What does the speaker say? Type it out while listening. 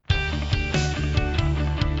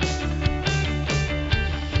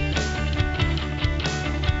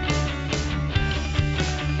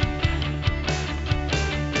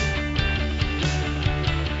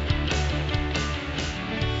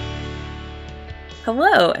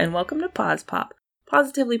Hello, and welcome to Pause Pop,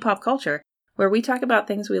 Positively Pop Culture, where we talk about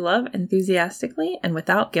things we love enthusiastically and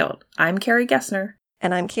without guilt. I'm Carrie Gessner.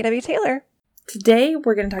 And I'm KW Taylor. Today,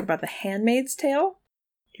 we're going to talk about The Handmaid's Tale,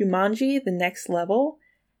 Jumanji: The Next Level,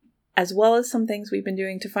 as well as some things we've been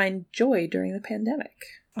doing to find joy during the pandemic.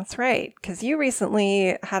 That's right, because you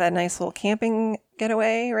recently had a nice little camping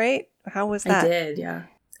getaway, right? How was that? I did, yeah.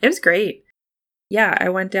 It was great. Yeah, I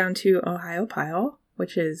went down to Ohiopyle,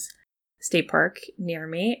 which is a state park near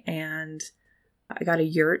me, and I got a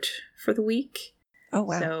yurt for the week. Oh,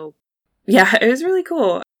 wow. So, yeah, it was really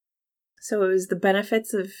cool. So it was the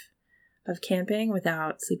benefits of camping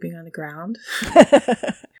without sleeping on the ground.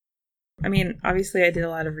 I mean, obviously I did a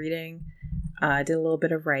lot of reading. I did a little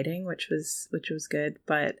bit of writing, which was good.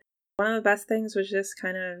 But one of the best things was just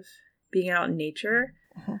kind of being out in nature.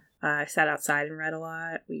 Uh-huh. I sat outside and read a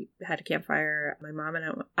lot. We had a campfire. My mom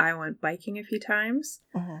and I went biking a few times.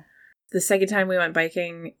 Uh-huh. The second time we went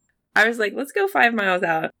biking, I was like, let's go 5 miles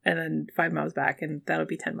out and then 5 miles back, and that'll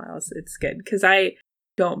be 10 miles. It's good because I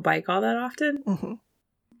don't bike all that often. Mm-hmm.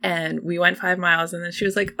 And we went 5 miles, and then she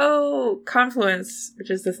was like, oh, Confluence, which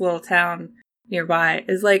is this little town nearby,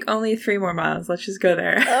 is like only 3 more miles. Let's just go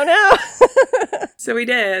there. Oh, no. So we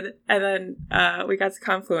did. And then we got to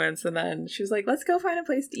Confluence, and then she was like, let's go find a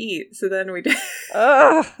place to eat. So then we did.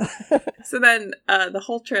 Oh. So then the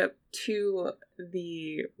whole trip to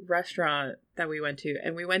the restaurant that we went to,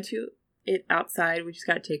 and we went to it outside. We just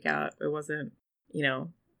got takeout. It wasn't, it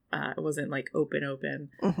wasn't like open.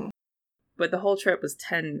 Mm-hmm. But the whole trip was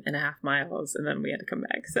 10.5 miles, and then we had to come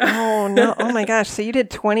back. So. Oh, no. Oh, my gosh. So you did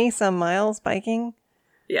 20-some miles biking?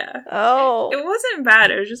 Yeah. Oh. It wasn't bad.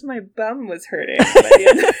 It was just my bum was hurting.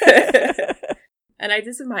 And I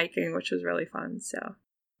did some hiking, which was really fun. So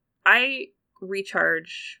I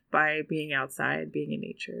recharge by being outside, being in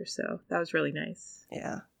nature. So that was really nice.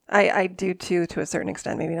 Yeah. I do, too, to a certain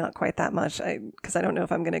extent. Maybe not quite that much, because I don't know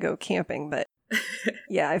if I'm going to go camping. But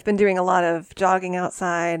yeah, I've been doing a lot of jogging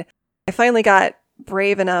outside. I finally got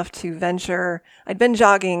brave enough to venture. I'd been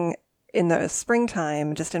jogging in the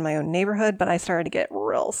springtime just in my own neighborhood, but I started to get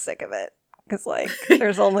real sick of it because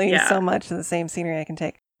there's only so much of the same scenery I can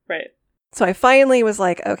take. Right. So I finally was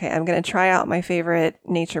like, okay, I'm going to try out my favorite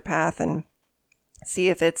nature path and see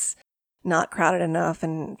if it's not crowded enough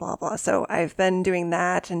and blah, blah. So I've been doing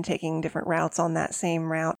that and taking different routes on that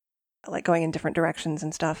same route, like going in different directions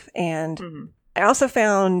and stuff. And I also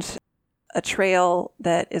found a trail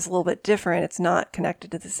that is a little bit different. It's not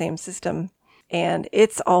connected to the same system, and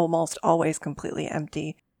it's almost always completely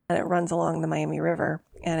empty, and it runs along the Miami River,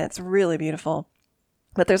 and it's really beautiful.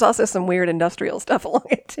 But there's also some weird industrial stuff along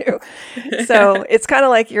it too. So it's kind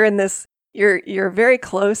of like you're in this, you're very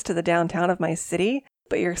close to the downtown of my city,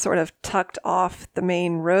 but you're sort of tucked off the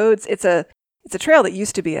main roads. It's a trail that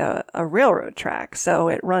used to be a railroad track, so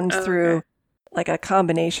it runs through like a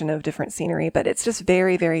combination of different scenery, but it's just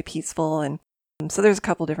very, very peaceful. And so there's a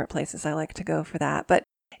couple different places I like to go for that, but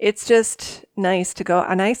it's just nice to go.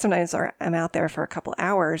 And I sometimes I'm out there for a couple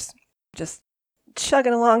hours, just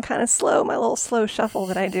chugging along kind of slow, my little slow shuffle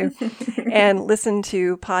that I do, and listen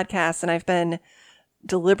to podcasts. And I've been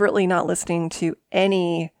deliberately not listening to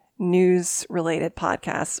any news-related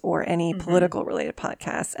podcasts or any political-related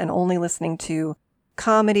podcasts, and only listening to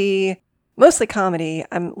comedy. Mostly comedy.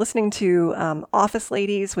 I'm listening to Office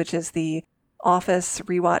Ladies, which is the Office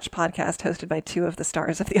rewatch podcast hosted by 2 of the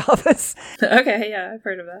stars of The Office. Okay, yeah, I've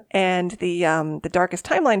heard of that. And the Darkest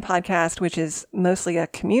Timeline podcast, which is mostly a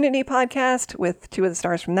community podcast with 2 of the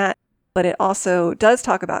stars from that. But it also does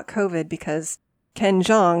talk about COVID because Ken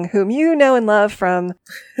Jeong, whom you know and love from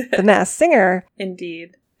The Masked Singer,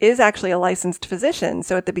 Indeed, is actually a licensed physician.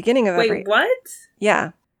 So at the beginning of Wait, what?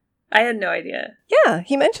 Yeah. I had no idea. Yeah,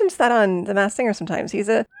 he mentions that on The Masked Singer sometimes.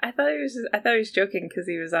 I thought he was joking because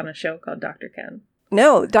he was on a show called Dr. Ken.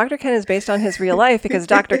 No, Dr. Ken is based on his real life because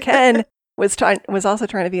Dr. Ken was also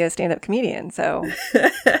trying to be a stand-up comedian. So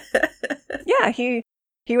yeah, he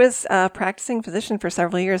was a practicing physician for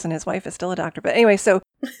several years, and his wife is still a doctor. But anyway, so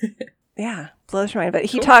yeah, blows your mind. But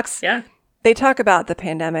he talks. Yeah, they talk about the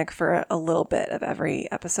pandemic for a little bit of every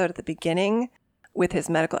episode at the beginning with his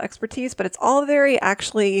medical expertise, but it's all very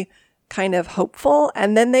actually kind of hopeful.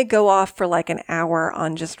 And then they go off for like an hour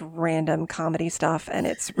on just random comedy stuff, and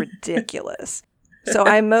it's ridiculous. So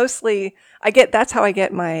that's how I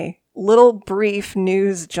get my little brief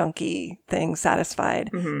news junkie thing satisfied.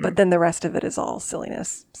 But then the rest of it is all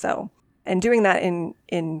silliness. So, and doing that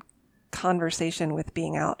in conversation with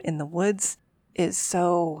being out in the woods is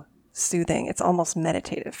so soothing. It's almost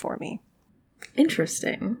meditative for me.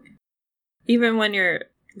 Interesting. Even when you're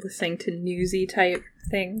listening to newsy type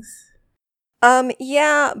things?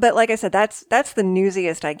 Yeah, but like I said, that's the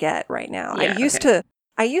newsiest I get right now. Yeah,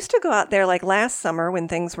 I used to go out there like last summer when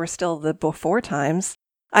things were still the before times.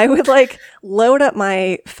 I would like load up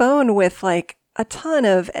my phone with like a ton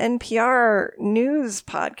of NPR news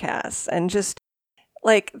podcasts and just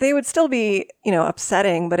like they would still be,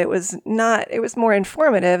 upsetting, but it was more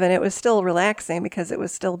informative and it was still relaxing because it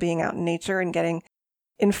was still being out in nature and getting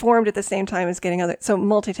informed at the same time as getting so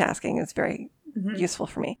multitasking is very useful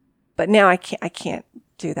for me. But now I can't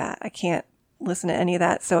do that. I can't listen to any of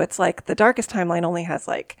that. So it's like the Darkest Timeline only has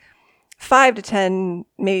like 5 to 10,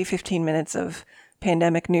 maybe 15 minutes of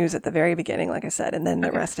pandemic news at the very beginning, like I said, and then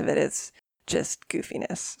the rest of it is just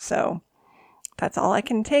goofiness. So that's all I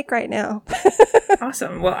can take right now.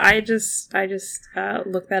 Awesome. Well, I just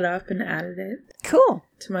looked that up and added it. Cool.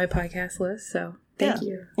 To my podcast list. So thank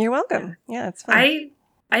you. You're welcome. Yeah, it's fun.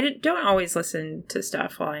 I don't always listen to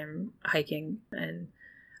stuff while I'm hiking, and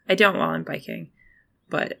I don't while I'm biking.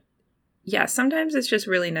 But yeah, sometimes it's just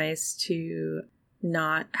really nice to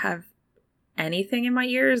not have anything in my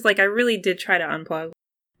ears. Like I really did try to unplug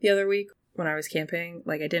the other week when I was camping.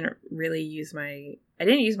 Like I didn't use my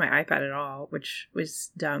iPad at all, which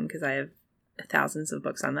was dumb because I have thousands of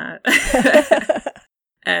books on that.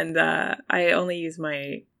 And I only use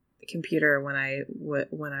my computer when I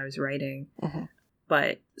was writing. Mm-hmm.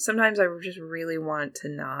 But sometimes I just really want to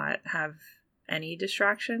not have any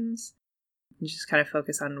distractions and just kind of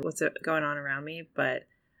focus on what's going on around me. But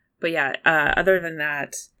yeah, other than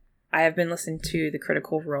that, I have been listening to the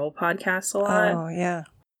Critical Role podcast a lot. Oh, yeah.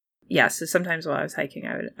 Yeah, so sometimes while I was hiking,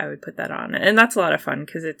 I would put that on. And that's a lot of fun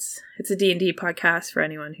because it's a D&D podcast for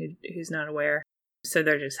anyone who's not aware. So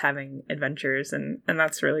they're just having adventures, and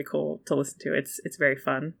that's really cool to listen to. It's very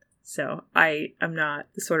fun. So I'm not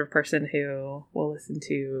the sort of person who will listen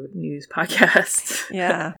to news podcasts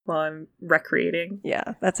while I'm recreating.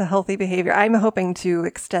 Yeah, that's a healthy behavior. I'm hoping to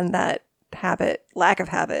extend that lack of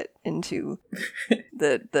habit into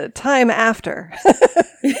the time after.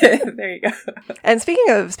 There you go. And speaking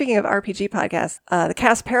of RPG podcasts, the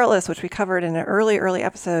Cast Perilous, which we covered in an early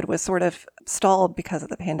episode, was sort of stalled because of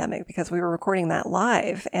the pandemic because we were recording that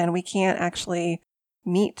live and we can't actually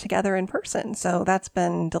meet together in person. So that's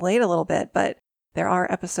been delayed a little bit, but there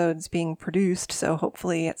are episodes being produced. So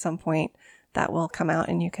hopefully at some point that will come out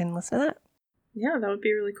and you can listen to that. Yeah, that would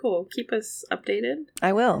be really cool. Keep us updated.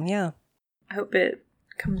 I will, yeah. I hope it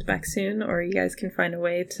comes back soon, or you guys can find a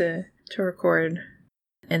way to record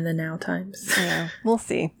in the now times. Yeah, we'll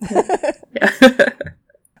see. Yeah.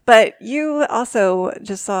 But you also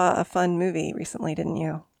just saw a fun movie recently, didn't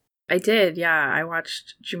you? I did, yeah. I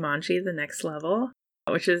watched Jumanji: The Next Level,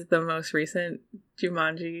 which is the most recent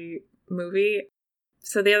Jumanji movie.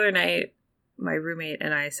 So the other night, my roommate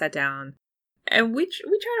and I sat down, and we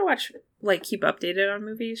try to watch, like, keep updated on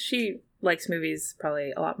movies. She likes movies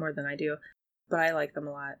probably a lot more than I do, but I like them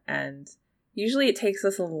a lot. And usually it takes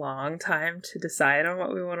us a long time to decide on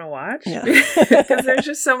what we want to watch. Yeah. Because there's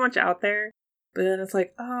just so much out there. But then it's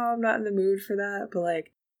like, oh, I'm not in the mood for that. But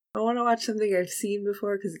like, I want to watch something I've seen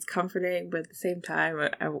before because it's comforting. But at the same time,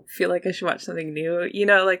 I feel like I should watch something new. You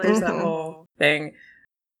know, like there's that whole thing.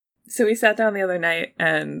 So we sat down the other night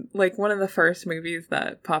and like one of the first movies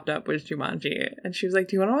that popped up was Jumanji. And she was like,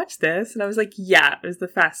 do you want to watch this? And I was like, yeah, it was the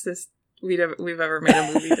fastest we've ever made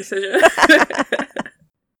a movie decision.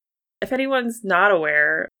 If anyone's not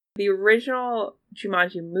aware, the original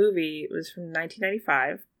Jumanji movie was from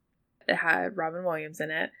 1995. It had Robin Williams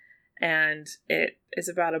in it, and it is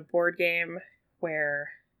about a board game where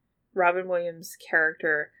Robin Williams'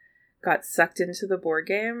 character got sucked into the board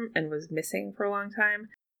game and was missing for a long time.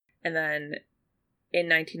 And then in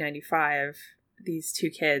 1995, these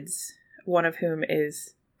two kids, one of whom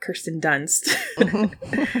is Kirsten Dunst,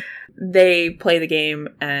 they play the game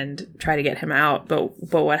and try to get him out. But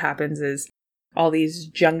what happens is all these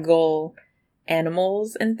jungle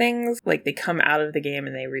animals and things, like, they come out of the game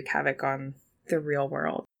and they wreak havoc on the real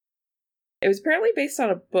world. It was apparently based on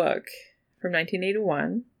a book from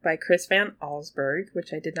 1981 by Chris Van Allsburg,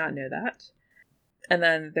 which I did not know that. And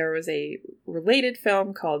then there was a related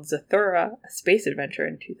film called Zathura, A Space Adventure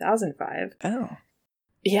in 2005. Oh.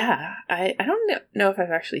 Yeah, I don't know if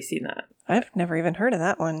I've actually seen that. I've never even heard of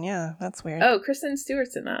that one. Yeah, that's weird. Oh, Kristen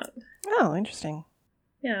Stewart's in that. Oh, interesting.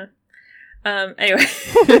 Yeah. Anyway.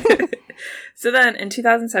 So then in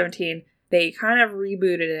 2017, they kind of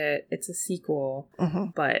rebooted it. It's a sequel,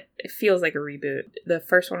 but it feels like a reboot. The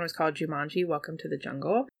first one was called Jumanji: Welcome to the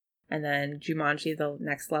Jungle. And then Jumanji: The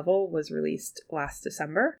Next Level was released last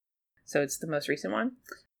December. So it's the most recent one.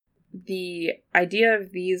 The idea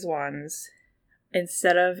of these ones,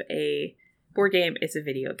 instead of a board game, it's a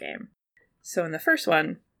video game. So in the first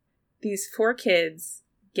one, these 4 kids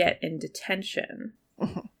get in detention.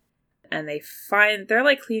 And they're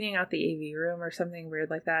like cleaning out the AV room or something weird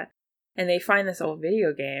like that. And they find this old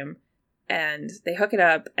video game and they hook it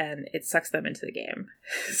up and it sucks them into the game.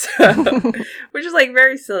 So, which is like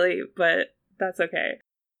very silly, but that's okay.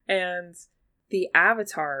 And the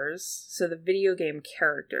avatars, so the video game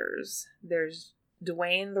characters, there's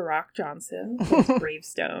Dwayne "The Rock" Johnson, who's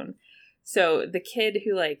Bravestone. So the kid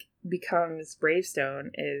who like becomes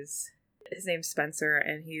Bravestone his name's Spencer,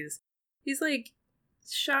 and he's like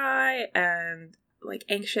shy and like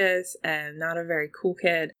anxious and not a very cool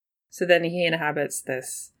kid. So then he inhabits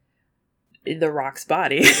the Rock's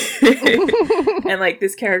body. And like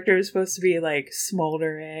this character is supposed to be like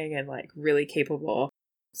smoldering and like really capable.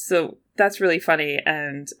 So that's really funny,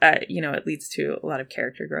 and it leads to a lot of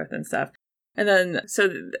character growth and stuff. And then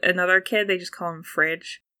another kid, they just call him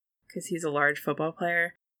Fridge because he's a large football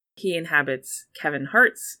player. He inhabits Kevin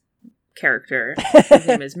Hart's character. His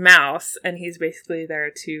name is Mouse, and he's basically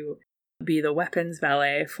there to be the weapons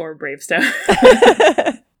valet for Bravestone.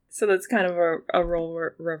 So that's kind of a role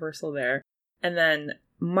reversal there. And then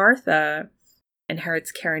Martha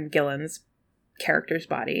inherits Karen Gillan's character's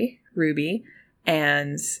body, Ruby,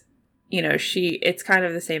 and it's kind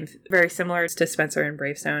of the same, very similar to Spencer and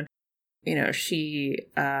Bravestone. She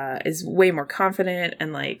is way more confident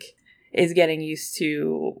and like is getting used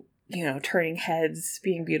to turning heads,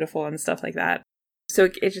 being beautiful and stuff like that. So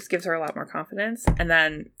it just gives her a lot more confidence. And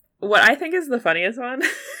then what I think is the funniest one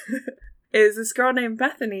is this girl named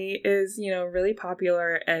Bethany is, really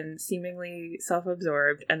popular and seemingly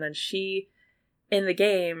self-absorbed. And then in the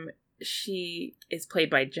game, she is played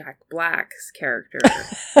by Jack Black's character,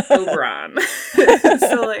 Oberon.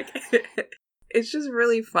 So, like, it's just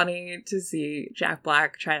really funny to see Jack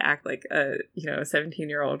Black try to act like a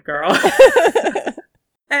 17-year-old girl.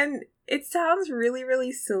 And it sounds really,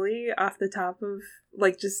 really silly off the top of,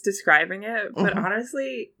 like, just describing it. But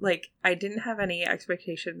honestly, like, I didn't have any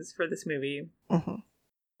expectations for this movie.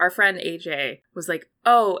 Our friend AJ was like,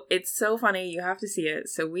 oh, it's so funny, you have to see it.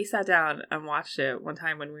 So we sat down and watched it one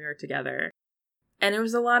time when we were together. And it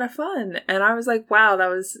was a lot of fun. And I was like, wow, that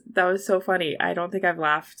was so funny. I don't think I've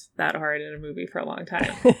laughed that hard in a movie for a long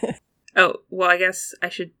time. Oh, well, I guess I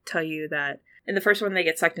should tell you that in the first one, they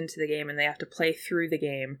get sucked into the game and they have to play through the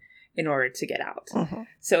game in order to get out.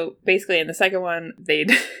 So basically in the second one,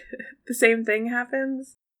 the same thing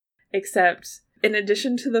happens, except in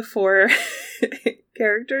addition to the 4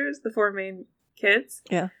 characters, the 4 main kids,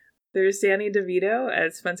 there's Danny DeVito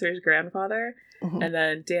as Spencer's grandfather, and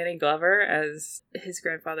then Danny Glover as his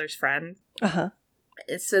grandfather's friend.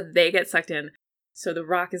 So they get sucked in. So The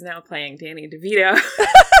Rock is now playing Danny DeVito.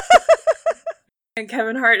 And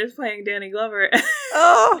Kevin Hart is playing Danny Glover.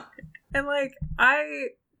 Oh! And, like, I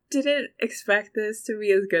didn't expect this to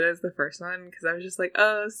be as good as the first one, because I was just like,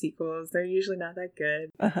 oh, sequels, they're usually not that good.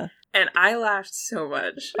 And I laughed so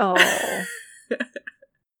much. Oh.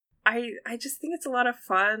 I just think it's a lot of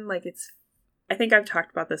fun. Like, I think I've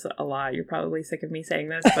talked about this a lot. You're probably sick of me saying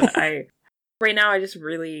this, but right now I just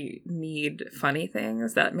really need funny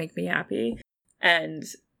things that make me happy. And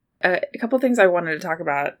a couple things I wanted to talk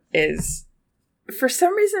about is, for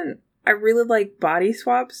some reason, I really like body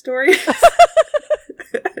swap stories.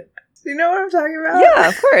 You know what I'm talking about? Yeah,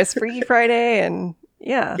 of course. Freaky Friday and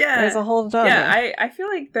there's a whole genre. Yeah, I feel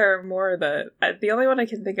like there are more the only one I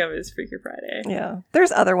can think of is Freaky Friday. Yeah.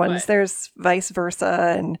 There's other ones. But there's Vice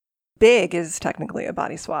Versa, and Big is technically a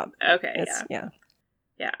body swap. Okay, yeah.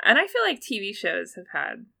 And I feel like TV shows have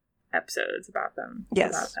had episodes about them. Yes.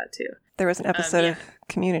 About that too. There was an episode of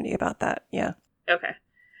Community about that. Yeah. Okay.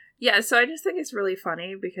 Yeah, so I just think it's really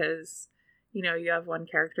funny because, you have one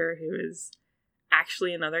character who is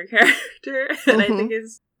actually another character, and I think it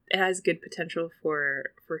has good potential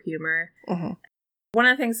for humor. One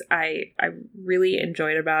of the things I really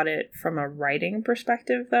enjoyed about it from a writing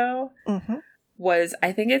perspective, though, was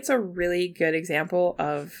I think it's a really good example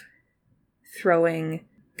of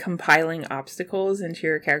compiling obstacles into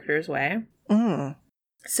your character's way.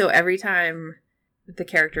 So every time the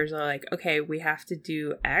characters are like, okay, we have to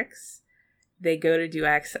do X, they go to do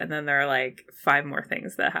X, and then there are like 5 more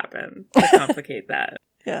things that happen to complicate that.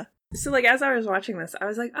 Yeah. So like as I was watching this, I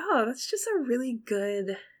was like, oh, that's just a really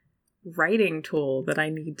good writing tool that I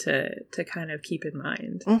need to kind of keep in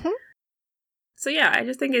mind. So yeah, I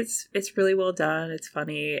just think it's really well done. It's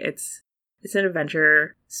funny. It's an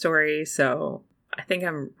adventure story, so I think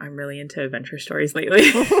I'm really into adventure stories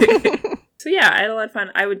lately. So yeah, I had a lot of fun.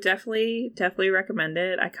 I would definitely recommend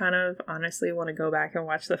it. I kind of honestly want to go back and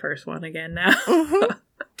watch the first one again now.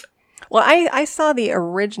 Well, I saw the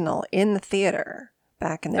original in the theater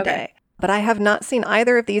back in the day. But I have not seen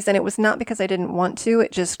either of these, and it was not because I didn't want to.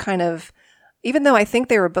 It just kind of, even though I think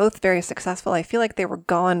they were both very successful, I feel like they were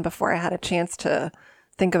gone before I had a chance to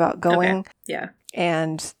think about going. Okay. Yeah.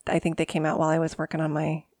 And I think they came out while I was working on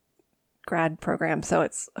my grad program, so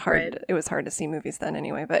it's hard. Right. It was hard to see movies then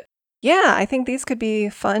anyway. But yeah, I think these could be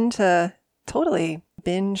fun to totally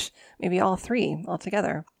binge, maybe all three all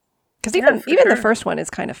together. Because even the first one is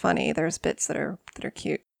kind of funny. There's bits that are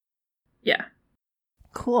cute. Yeah.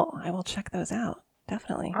 Cool. I will check those out.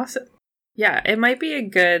 Definitely. Awesome. Yeah, it might be a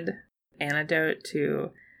good antidote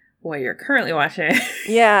to what you're currently watching.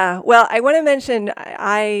 Yeah. Well, I want to mention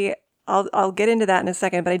I'll get into that in a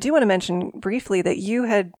second, but I do want to mention briefly that you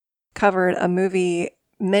had covered a movie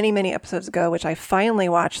many, many episodes ago, which I finally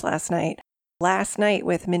watched last night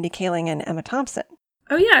with Mindy Kaling and Emma Thompson.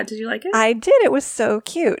 Oh yeah, did you like it? I did. It was so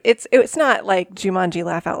cute. It's not like Jumanji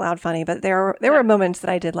laugh out loud funny, but there were moments that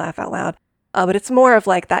I did laugh out loud. But it's more of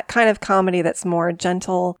like that kind of comedy that's more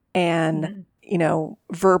gentle and,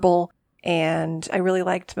 verbal. And I really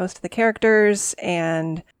liked most of the characters.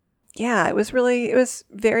 And yeah, it was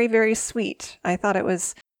very, very sweet. I thought it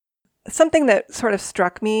was something that sort of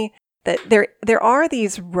struck me that there are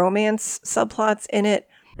these romance subplots in it,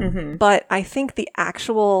 but I think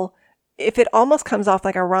if it almost comes off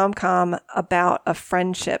like a rom-com about a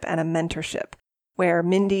friendship and a mentorship, where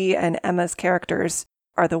Mindy and Emma's characters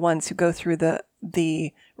are the ones who go through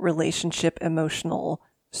the relationship emotional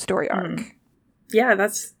story arc. Yeah,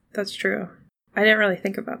 that's true. I didn't really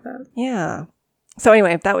think about that. Yeah. So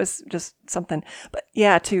anyway, that was just something. But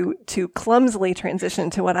yeah, to clumsily transition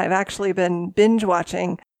to what I've actually been binge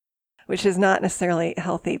watching, which is not necessarily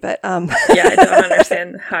healthy, but yeah, I don't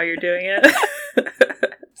understand how you're doing it.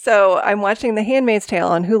 So I'm watching The Handmaid's Tale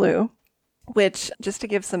on Hulu, which, just to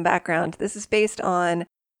give some background, this is based on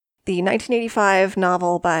the 1985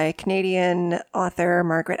 novel by Canadian author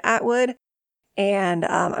Margaret Atwood. And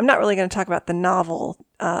I'm not really going to talk about the novel,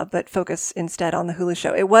 but focus instead on the Hulu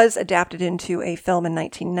show. It was adapted into a film in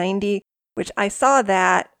 1990, which I saw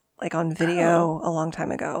that like on video a long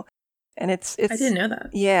time ago. And it's I didn't know that.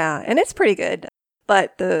 Yeah, and it's pretty good.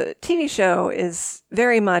 But the TV show is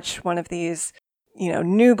very much one of these,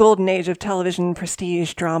 new golden age of television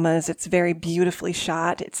prestige dramas. It's very beautifully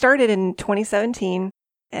shot. It started in 2017,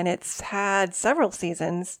 and it's had several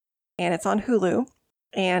seasons, and it's on Hulu,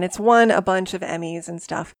 and it's won a bunch of Emmys and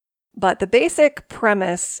stuff. But the basic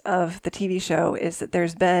premise of the TV show is that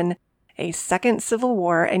there's been a second Civil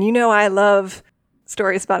War, and I love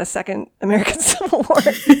stories about a second American Civil War,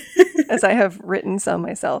 as I have written some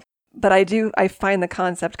myself. But I find the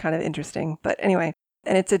concept kind of interesting. But anyway,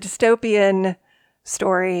 and it's a dystopian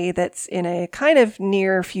story that's in a kind of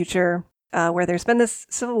near future where there's been this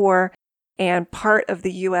civil war, and part of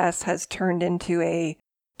the U.S. has turned into a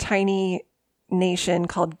tiny nation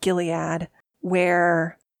called Gilead,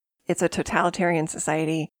 where it's a totalitarian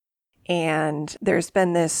society. And there's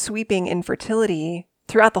been this sweeping infertility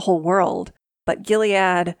throughout the whole world. But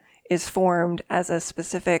Gilead is formed as a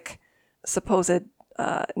specific supposed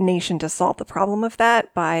nation to solve the problem of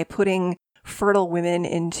that by putting fertile women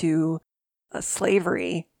into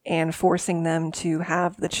slavery and forcing them to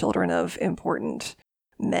have the children of important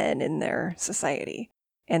men in their society.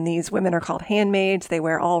 And these women are called handmaids. They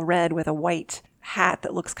wear all red with a white hat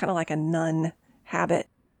that looks kind of like a nun habit.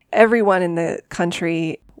 Everyone in the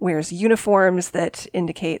country wears uniforms that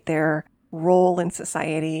indicate their role in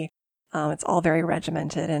society. It's all very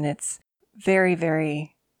regimented, and it's very,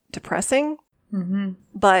 very depressing.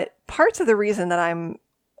 But parts of the reason that I'm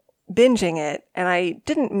binging it, and I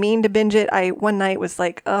didn't mean to binge it, one night was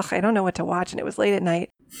like, I don't know what to watch, and it was late at night,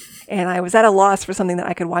 and I was at a loss for something that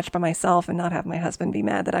I could watch by myself and not have my husband be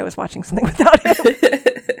mad that I was watching something without him.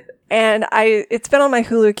 And it's been on my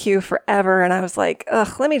Hulu queue forever, and I was like,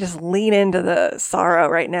 let me just lean into the sorrow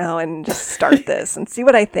right now and just start this and see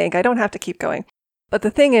what I think. I don't have to keep going. But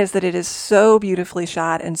the thing is that it is so beautifully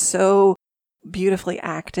shot and so beautifully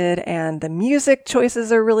acted, and the music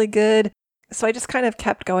choices are really good. So I just kind of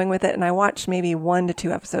kept going with it, and I watched maybe 1 to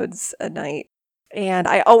 2 episodes a night. And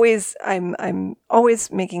I'm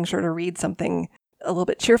always making sure to read something a little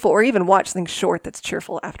bit cheerful, or even watch something short that's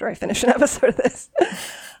cheerful after I finish an episode of this.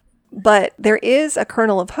 But there is a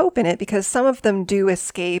kernel of hope in it, because some of them do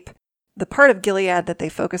escape. The part of Gilead that they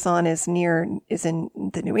focus on is in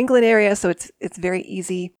the New England area, so it's very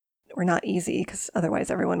easy, or not easy, because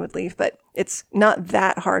otherwise everyone would leave, but it's not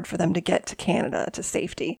that hard for them to get to Canada to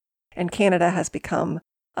safety. And Canada has become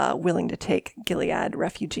willing to take Gilead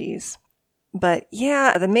refugees. But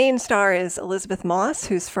yeah, the main star is Elizabeth Moss,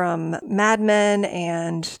 who's from Mad Men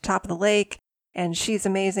and Top of the Lake, and she's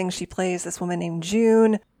amazing. She plays this woman named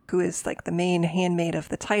June, who is like the main handmaid of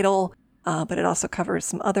the title. but it also covers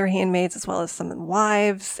some other handmaids as well as some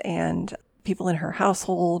wives and people in her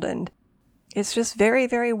household. And it's just very,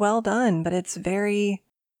 very well done, but it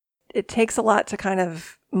takes a lot to kind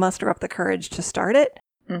of muster up the courage to start it.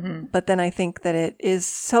 Mm-hmm. But then I think that it is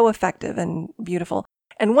so effective and beautiful.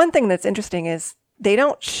 And one thing that's interesting is they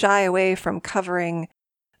don't shy away from covering,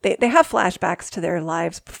 they have flashbacks to their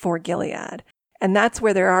lives before Gilead. And that's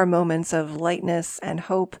where there are moments of lightness and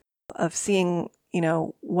hope of seeing,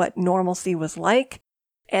 what normalcy was like.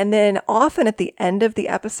 And then often at the end of the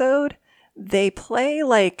episode, they play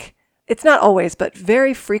like, it's not always, but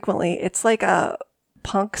very frequently, it's like a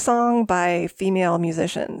punk song by female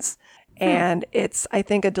musicians. And it's, I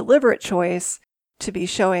think, a deliberate choice to be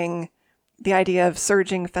showing the idea of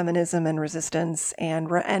surging feminism and resistance and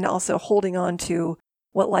also holding on to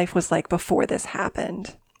what life was like before this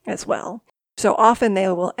happened as well. So often they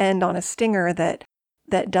will end on a stinger that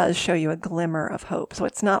does show you a glimmer of hope. So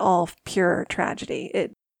it's not all pure tragedy.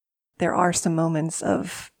 There are some moments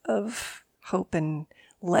of hope and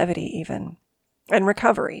levity even, and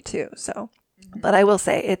recovery too. So, but I will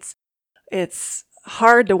say it's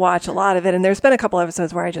hard to watch a lot of it, and there's been a couple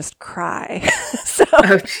episodes where I just cry.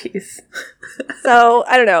 Oh jeez. So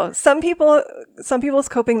I don't know. Some people's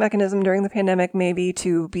coping mechanism during the pandemic may be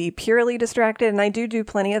to be purely distracted, and I do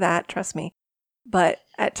plenty of that, trust me. But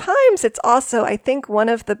at times it's also, I think, one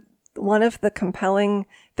of the compelling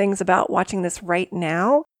things about watching this right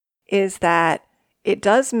now is that it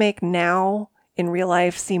does make now in real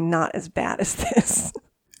life seem not as bad as this.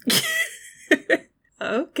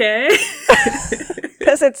 Okay.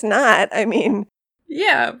 Because it's not. I mean,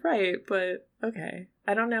 yeah, right. But okay.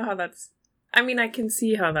 I don't know how that's, I mean, I can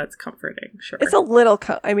see how that's comforting. Sure. it's a little,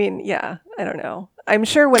 yeah, I don't know. I'm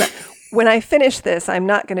sure when I finish this, I'm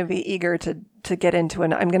not going to be eager to get into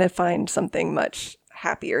it. I'm going to find something much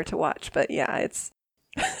happier to watch. But yeah, it's.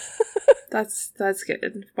 That's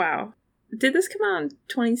good. Wow. Did this come out in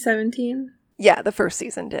 2017? Yeah, the first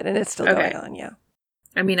season did, and it's still going on, yeah.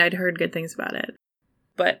 I mean, I'd heard good things about it.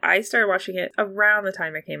 But I started watching it around the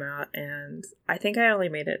time it came out, and I think I only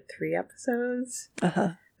made it 3 episodes.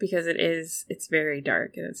 Uh-huh. Because it's very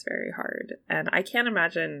dark and it's very hard. And I can't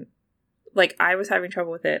imagine, like, I was having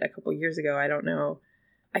trouble with it a couple years ago. I don't know.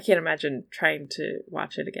 I can't imagine trying to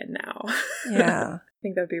watch it again now. Yeah. I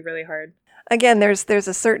think that would be really hard. Again, there's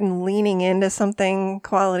a certain leaning into something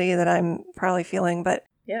quality that I'm probably feeling, but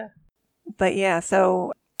yeah,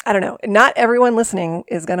 so I don't know. Not everyone listening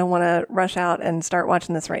is going to want to rush out and start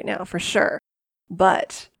watching this right now, for sure.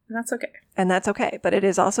 But And that's okay. that's okay. But it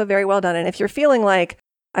is also very well done. And if you're feeling like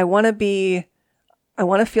I want to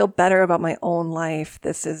feel better about my own life,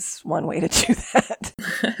 this is one way to do that.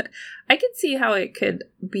 I could see how it could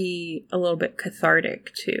be a little bit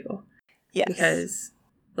cathartic too. Yes. Because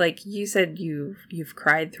like you said, you've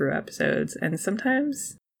cried through episodes, and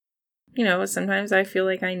sometimes I feel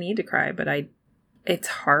like I need to cry, but it's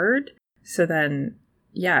hard. So then,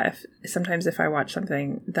 yeah, sometimes if I watch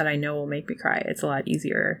something that I know will make me cry, it's a lot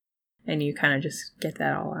easier, and you kind of just get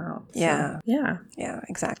that all out. Yeah. So, yeah. Yeah,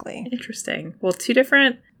 exactly. Interesting. Well, 2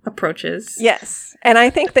 different approaches. Yes. And I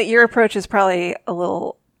think that your approach is probably a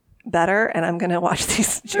little better, and I'm going to watch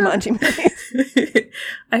these Jumanji movies.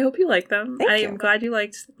 I hope you like them. Thank I you. am glad you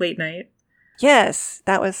liked Late Night. Yes,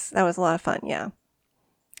 that was a lot of fun. Yeah.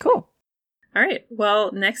 Cool. All right.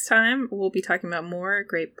 Well, next time we'll be talking about more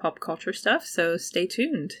great pop culture stuff, so stay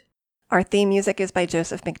tuned. Our theme music is by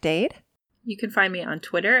Joseph McDade. You can find me on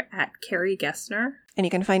Twitter at Carrie Gessner. And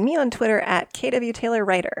you can find me on Twitter at KW Taylor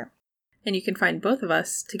Writer. And you can find both of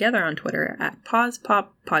us together on Twitter at Pause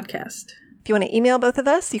Pop Podcast. If you want to email both of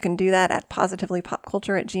us, you can do that at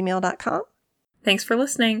positivelypopculture@gmail.com. Thanks for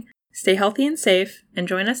listening. Stay healthy and safe, and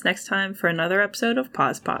join us next time for another episode of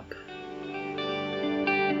Pause Pop.